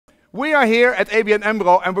We are here at ABN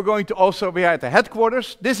AMRO, and we're going to also be at the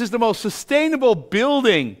headquarters. This is the most sustainable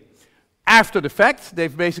building after the fact.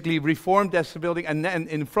 They've basically reformed this building, and then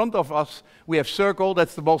in front of us we have Circle.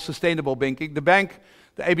 That's the most sustainable banking. The bank,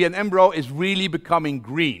 the ABN AMRO, is really becoming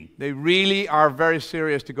green. They really are very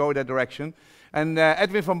serious to go that direction. And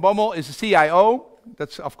Edwin van Bommel is the CIO.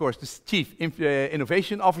 That's, of course, the Chief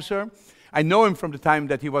Innovation Officer. I know him from the time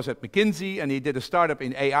that he was at McKinsey, and he did a startup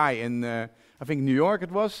in AI in, I think, New York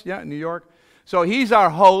it was. Yeah, New York. So he's our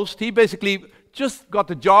host. He basically just got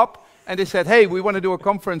the job, and they said, hey, we want to do a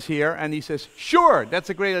conference here. And he says, sure, that's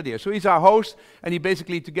a great idea. So he's our host, and he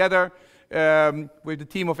basically, together with the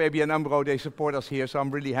team of ABN AMRO, they support us here. So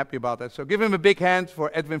I'm really happy about that. So give him a big hand for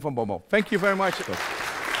Edwin van Bommel. Thank you very much.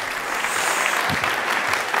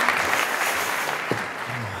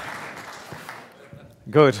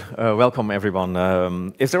 Good. Welcome,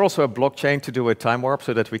 everyone. Is there also a blockchain to do a time warp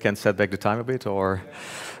so that we can set back the time a bit, or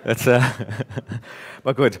that's?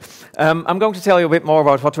 But good. I'm going to tell you a bit more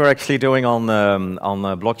about what we're actually doing on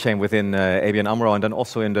blockchain within ABN AMRO, and then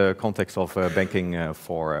also in the context of banking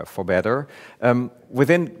for better.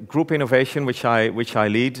 Within group innovation, which I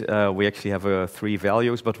lead, we actually have 3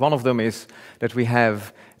 values, but one of them is that we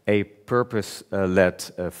have a purpose-led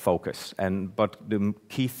focus, but the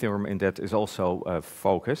key term in that is also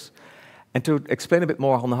focus. And to explain a bit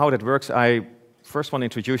more on how that works, I first want to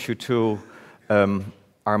introduce you to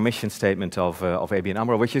our mission statement of ABN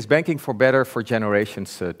AMRO, which is banking for better for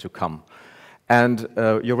generations to come. And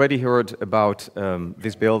you already heard about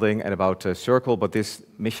this building and about Circle, but this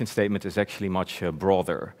mission statement is actually much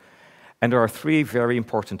broader. And there are 3 very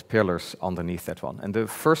important pillars underneath that one. And the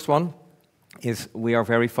first one is we are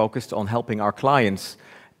very focused on helping our clients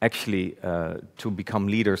actually to become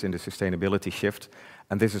leaders in the sustainability shift.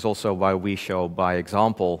 And this is also why we show by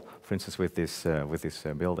example, for instance, with this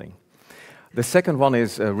building. The second one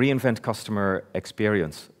is reinvent customer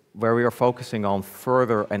experience, where we are focusing on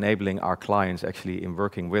further enabling our clients actually in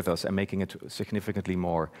working with us and making it significantly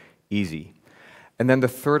more easy. And then the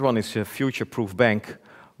third one is a future-proof bank,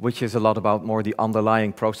 which is a lot about more the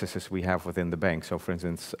underlying processes we have within the bank. So, for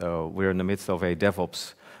instance, we're in the midst of a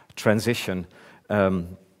DevOps transition,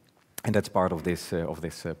 and that's part of this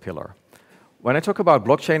pillar. When I talk about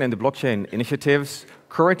blockchain and the blockchain initiatives,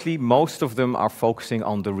 currently most of them are focusing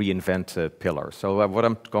on the reinvent pillar. So what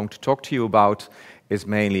I'm going to talk to you about is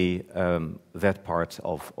mainly that part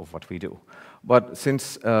of what we do. But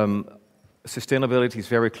since sustainability is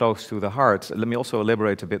very close to the heart, let me also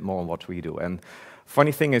elaborate a bit more on what we do. And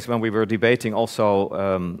funny thing is, when we were debating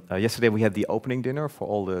also, yesterday we had the opening dinner for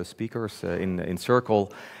all the speakers in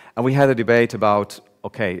Circle, and we had a debate about,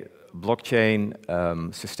 okay, blockchain,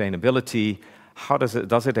 sustainability, how does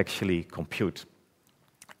it actually compute?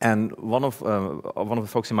 And one of the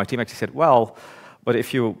folks in my team actually said, well, but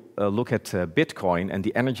if you look at Bitcoin and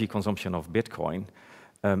the energy consumption of Bitcoin,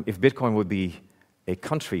 if Bitcoin would be a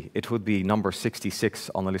country, it would be number 66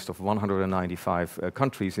 on the list of 195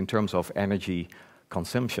 countries in terms of energy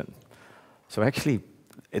consumption. So actually,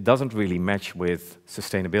 it doesn't really match with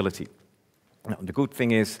sustainability. Now, the good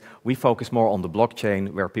thing is we focus more on the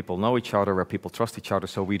blockchain, where people know each other, where people trust each other,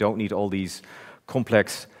 so we don't need all these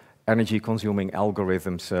complex energy-consuming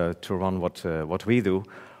algorithms to run what we do.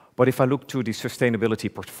 But if I look to the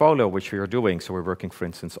sustainability portfolio which we are doing, so we're working, for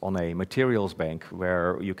instance, on a materials bank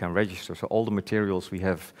where you can register. So all the materials we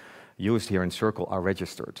have used here in Circle are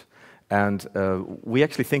registered. And we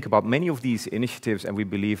actually think about many of these initiatives, and we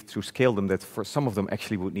believe to scale them that for some of them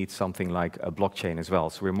actually would need something like a blockchain as well.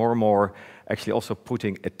 So we're more and more actually also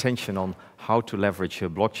putting attention on how to leverage a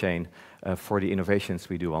blockchain for the innovations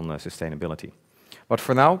we do on sustainability. But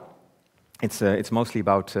for now, it's mostly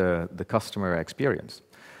about the customer experience.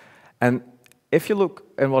 And if you look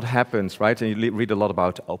at what happens, right, and you read a lot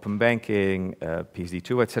about open banking,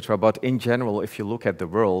 PSD2, etc., but in general, if you look at the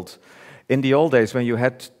world, in the old days when you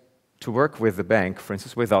had to work with the bank, for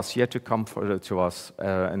instance, with us, you had to come to us,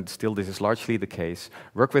 and still this is largely the case,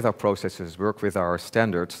 work with our processes, work with our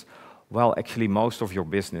standards. Well, actually, most of your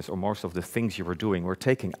business or most of the things you were doing were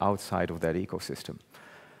taking outside of that ecosystem.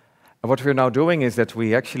 And what we're now doing is that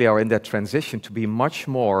we actually are in that transition to be much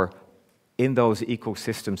more in those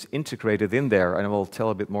ecosystems integrated in there, and I will tell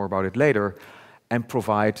a bit more about it later, and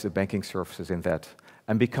provide the banking services in that,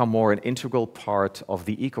 and become more an integral part of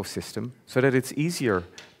the ecosystem so that it's easier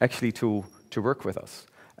actually to work with us,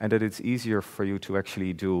 and that it's easier for you to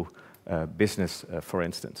actually do business, for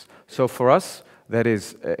instance. So for us, that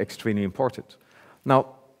is extremely important.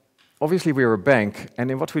 Now, obviously we're a bank, and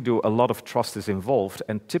in what we do, a lot of trust is involved,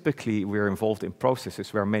 and typically we're involved in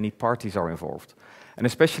processes where many parties are involved. And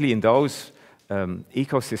especially in those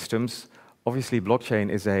ecosystems, obviously blockchain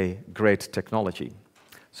is a great technology.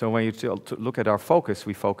 So when you look at our focus,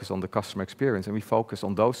 we focus on the customer experience, and we focus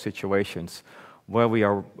on those situations where we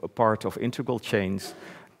are a part of integral chains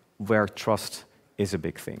where trust is a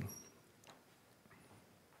big thing.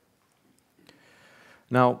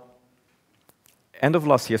 Now, end of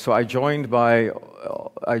last year, so I joined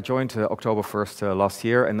October 1st last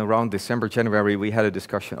year, and around December, January, we had a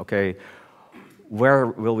discussion, okay, where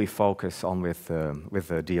will we focus on with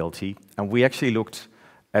DLT? And we actually looked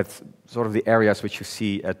at sort of the areas which you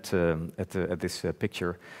see at this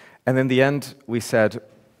picture. And in the end, we said,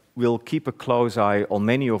 we'll keep a close eye on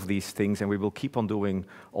many of these things, and we will keep on doing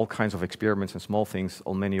all kinds of experiments and small things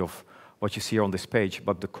on many of what you see on this page,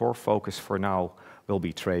 but the core focus for now will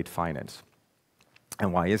be trade finance.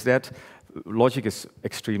 And why is that? Logic is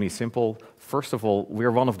extremely simple. First of all,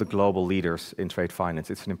 we're one of the global leaders in trade finance.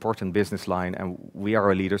 It's an important business line, and we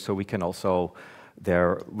are a leader, so we can also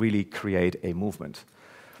there really create a movement.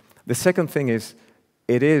 The second thing is,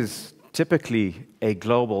 it is typically a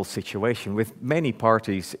global situation with many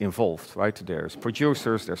parties involved, right? There's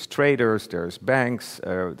producers, there's traders, there's banks,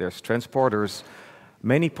 there's transporters,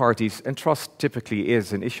 many parties, and trust typically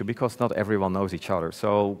is an issue because not everyone knows each other.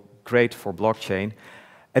 So great for blockchain.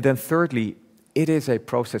 And then thirdly, it is a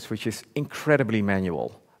process which is incredibly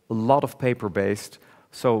manual, a lot of paper-based,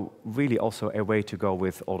 so really also a way to go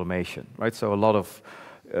with automation, right? So a lot of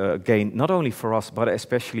gain, not only for us, but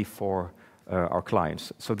especially for our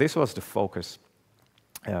clients. So this was the focus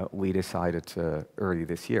we decided early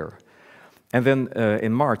this year. And then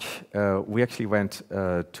in March, we actually went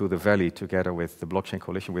to the Valley together with the Blockchain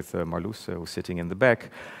Coalition, with Marloes, who's sitting in the back.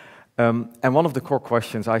 And one of the core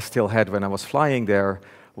questions I still had when I was flying there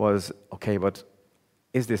was, okay, but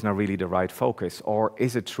is this now really the right focus? Or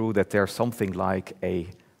is it true that there's something like a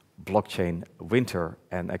blockchain winter?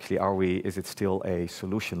 And actually, is it still a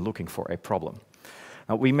solution looking for a problem?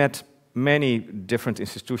 Now, we met many different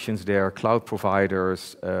institutions there, cloud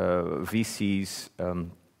providers, VCs,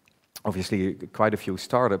 obviously quite a few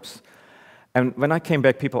startups. And when I came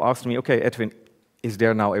back, people asked me, okay, Edwin, is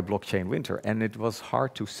there now a blockchain winter? And it was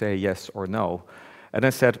hard to say yes or no. And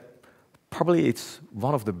I said, probably it's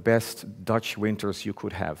one of the best Dutch winters you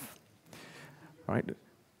could have, right?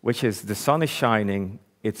 Which is the sun is shining,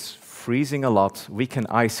 it's freezing a lot, we can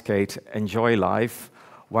ice skate, enjoy life,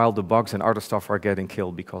 while the bugs and other stuff are getting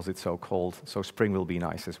killed because it's so cold. So spring will be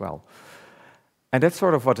nice as well. And that's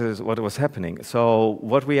sort of what was happening. So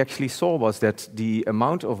what we actually saw was that the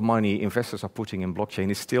amount of money investors are putting in blockchain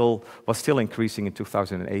was still increasing in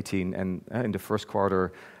 2018, and in the first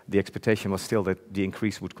quarter, the expectation was still that the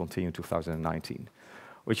increase would continue in 2019,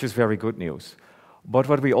 which is very good news. But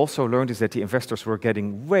what we also learned is that the investors were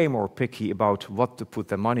getting way more picky about what to put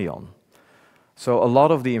their money on. So a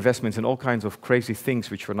lot of the investments in all kinds of crazy things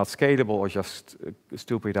which were not scalable or just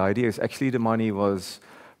stupid ideas, actually the money was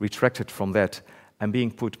retracted from that and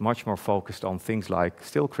being put much more focused on things like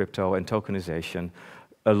still crypto and tokenization,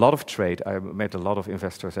 a lot of trade. I met a lot of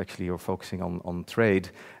investors actually who are focusing on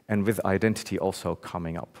trade, and with identity also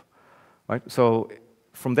coming up, right? So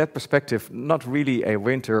from that perspective, not really a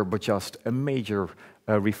winter, but just a major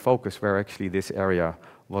refocus where actually this area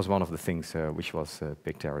was one of the things which was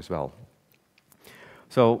picked there as well.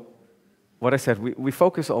 So what I said, we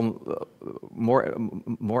focus on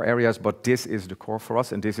more areas, but this is the core for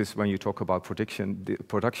us, and this is when you talk about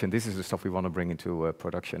production, this is the stuff we want to bring into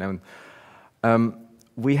production. And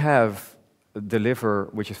we have Deliver,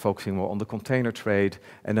 which is focusing more on the container trade,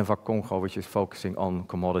 and then VAC Congo, which is focusing on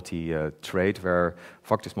commodity trade, where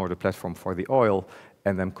VAC is more the platform for the oil,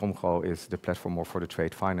 and then Congo is the platform more for the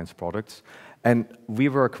trade finance products. And we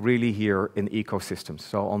work really here in ecosystems.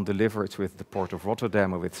 So on Deliver, it's with the Port of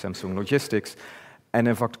Rotterdam or with Samsung Logistics. And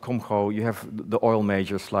in VAC Congo, you have the oil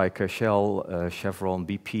majors like Shell, Chevron,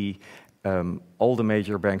 BP, all the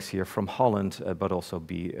major banks here from Holland, but also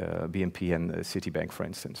BNP and Citibank, for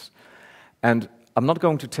instance. And I'm not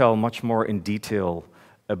going to tell much more in detail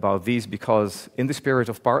about these because in the spirit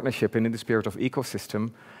of partnership and in the spirit of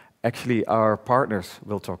ecosystem, actually our partners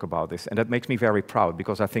will talk about this. And that makes me very proud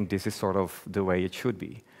because I think this is sort of the way it should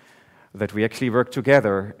be. That we actually work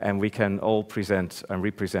together and we can all present and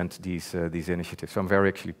represent these initiatives. So I'm very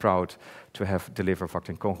actually proud to have Deliver, VAC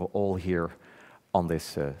and Congo all here on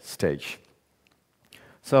this stage.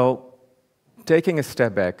 So taking a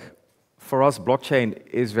step back, for us, blockchain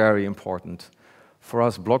is very important. For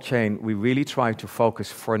us, blockchain, we really try to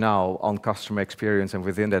focus for now on customer experience and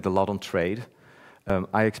within that a lot on trade.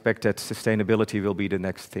 I expect that sustainability will be the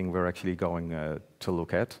next thing we're actually going to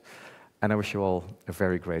look at. And I wish you all a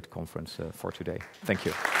very great conference for today. Thank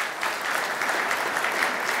you.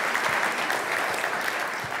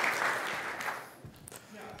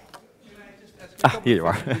 Here you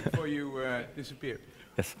are. Before you disappear.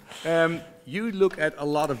 Yes. You look at a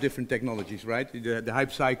lot of different technologies, right? The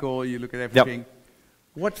hype cycle, you look at everything. Yep.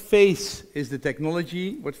 What phase is the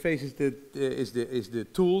technology? What phase is the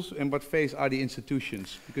tools? And what phase are the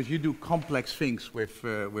institutions? Because you do complex things with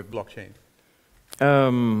blockchain.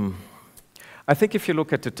 I think if you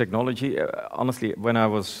look at the technology, honestly, when I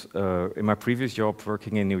was in my previous job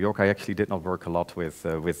working in New York, I actually did not work a lot with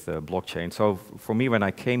blockchain. So for me, when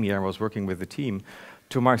I came here, I was working with the team.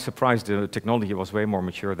 To my surprise, the technology was way more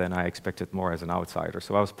mature than I expected, more as an outsider.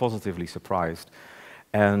 So I was positively surprised.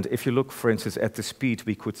 And if you look, for instance, at the speed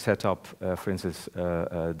we could set up, for instance,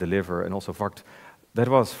 Deliver and also Vakt, that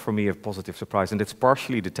was for me a positive surprise. And it's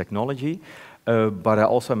partially the technology, but I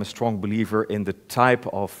also am a strong believer in the type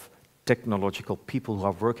of technological people who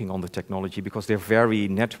are working on the technology, because they're very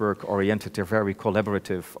network-oriented, they're very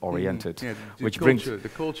collaborative-oriented, Yeah, which culture, brings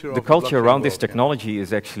the culture around this world, technology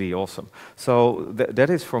is actually awesome. So that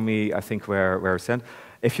is for me, I think, where I stand.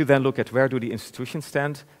 If you then look at where do the institutions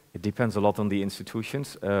stand, it depends a lot on the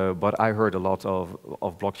institutions, but I heard a lot of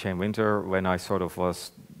blockchain winter when I sort of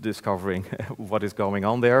was discovering what is going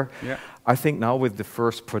on there. Yeah. I think now with the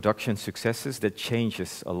first production successes, that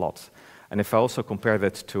changes a lot. And if I also compare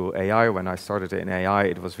that to AI, when I started in AI,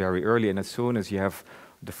 it was very early, and as soon as you have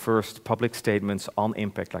the first public statements on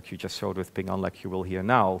impact, like you just showed with Ping An, like you will hear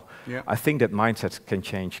now, Yeah. I think that mindset can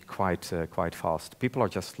change quite fast. People are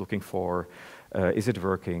just looking for, is it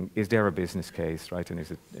working? Is there a business case, right? And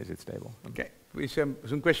is it stable? Okay. We have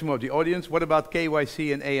some question from the audience. What about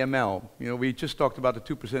KYC and AML? You know, we just talked about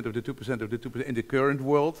the 2% of the 2% of the 2% in the current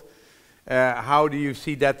world. How do you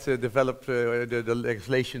see that develop, the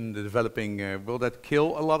legislation developing? Will that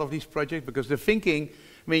kill a lot of these projects? Because the thinking,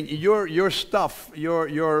 I mean, your stuff, your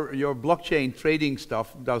blockchain trading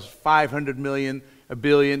stuff does 500 million, a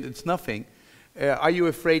billion, it's nothing. Are you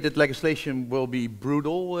afraid that legislation will be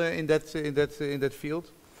brutal in that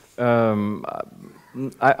field?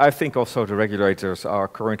 I think also the regulators are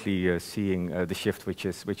currently seeing the shift which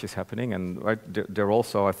is happening, and right, they're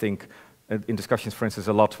also, I think, in discussions, for instance,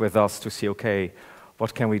 a lot with us to see, okay,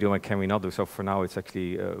 what can we do and can we not do? So for now, it's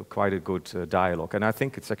actually quite a good dialogue, and I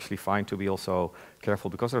think it's actually fine to be also careful,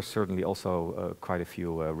 because there's certainly also quite a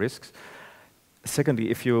few risks. Secondly,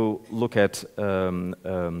 if you look at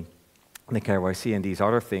the KYC and these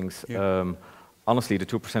other things, yeah. Honestly, the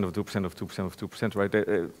 2% of 2% of 2% of 2%, right?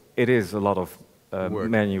 It is a lot of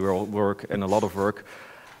manual work and a lot of work.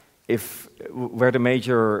 Where the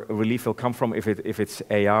major relief will come from, if it's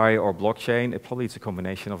AI or blockchain, probably it's a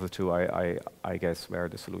combination of the two. I guess where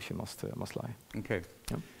the solution must lie. Okay.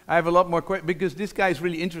 Yeah. I have a lot more questions, because this guy is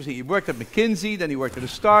really interesting. He worked at McKinsey, then he worked at a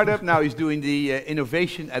startup. Now he's doing the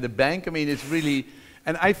innovation at a bank. I mean, it's really.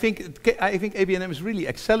 And I think ABN AMRO is really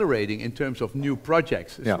accelerating in terms of new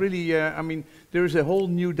projects. It's really, I mean, there is a whole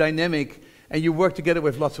new dynamic, and you work together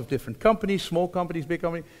with lots of different companies, small companies, big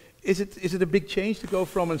companies. Is it a big change to go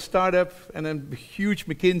from a startup and then huge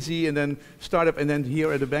McKinsey and then startup and then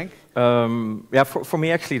here at a bank? Yeah, for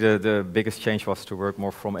me actually the biggest change was to work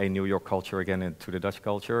more from a New York culture again into the Dutch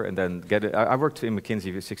culture, and then I worked in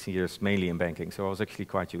McKinsey for 16 years mainly in banking, so I was actually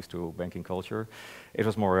quite used to banking culture. It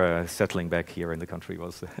was more settling back here in the country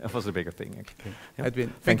was a bigger thing. Actually. Okay. Yeah.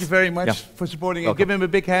 Edwin, thank you very much for supporting it. Welcome. Give him a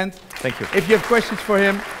big hand. Thank you. If you have questions for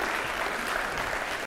him,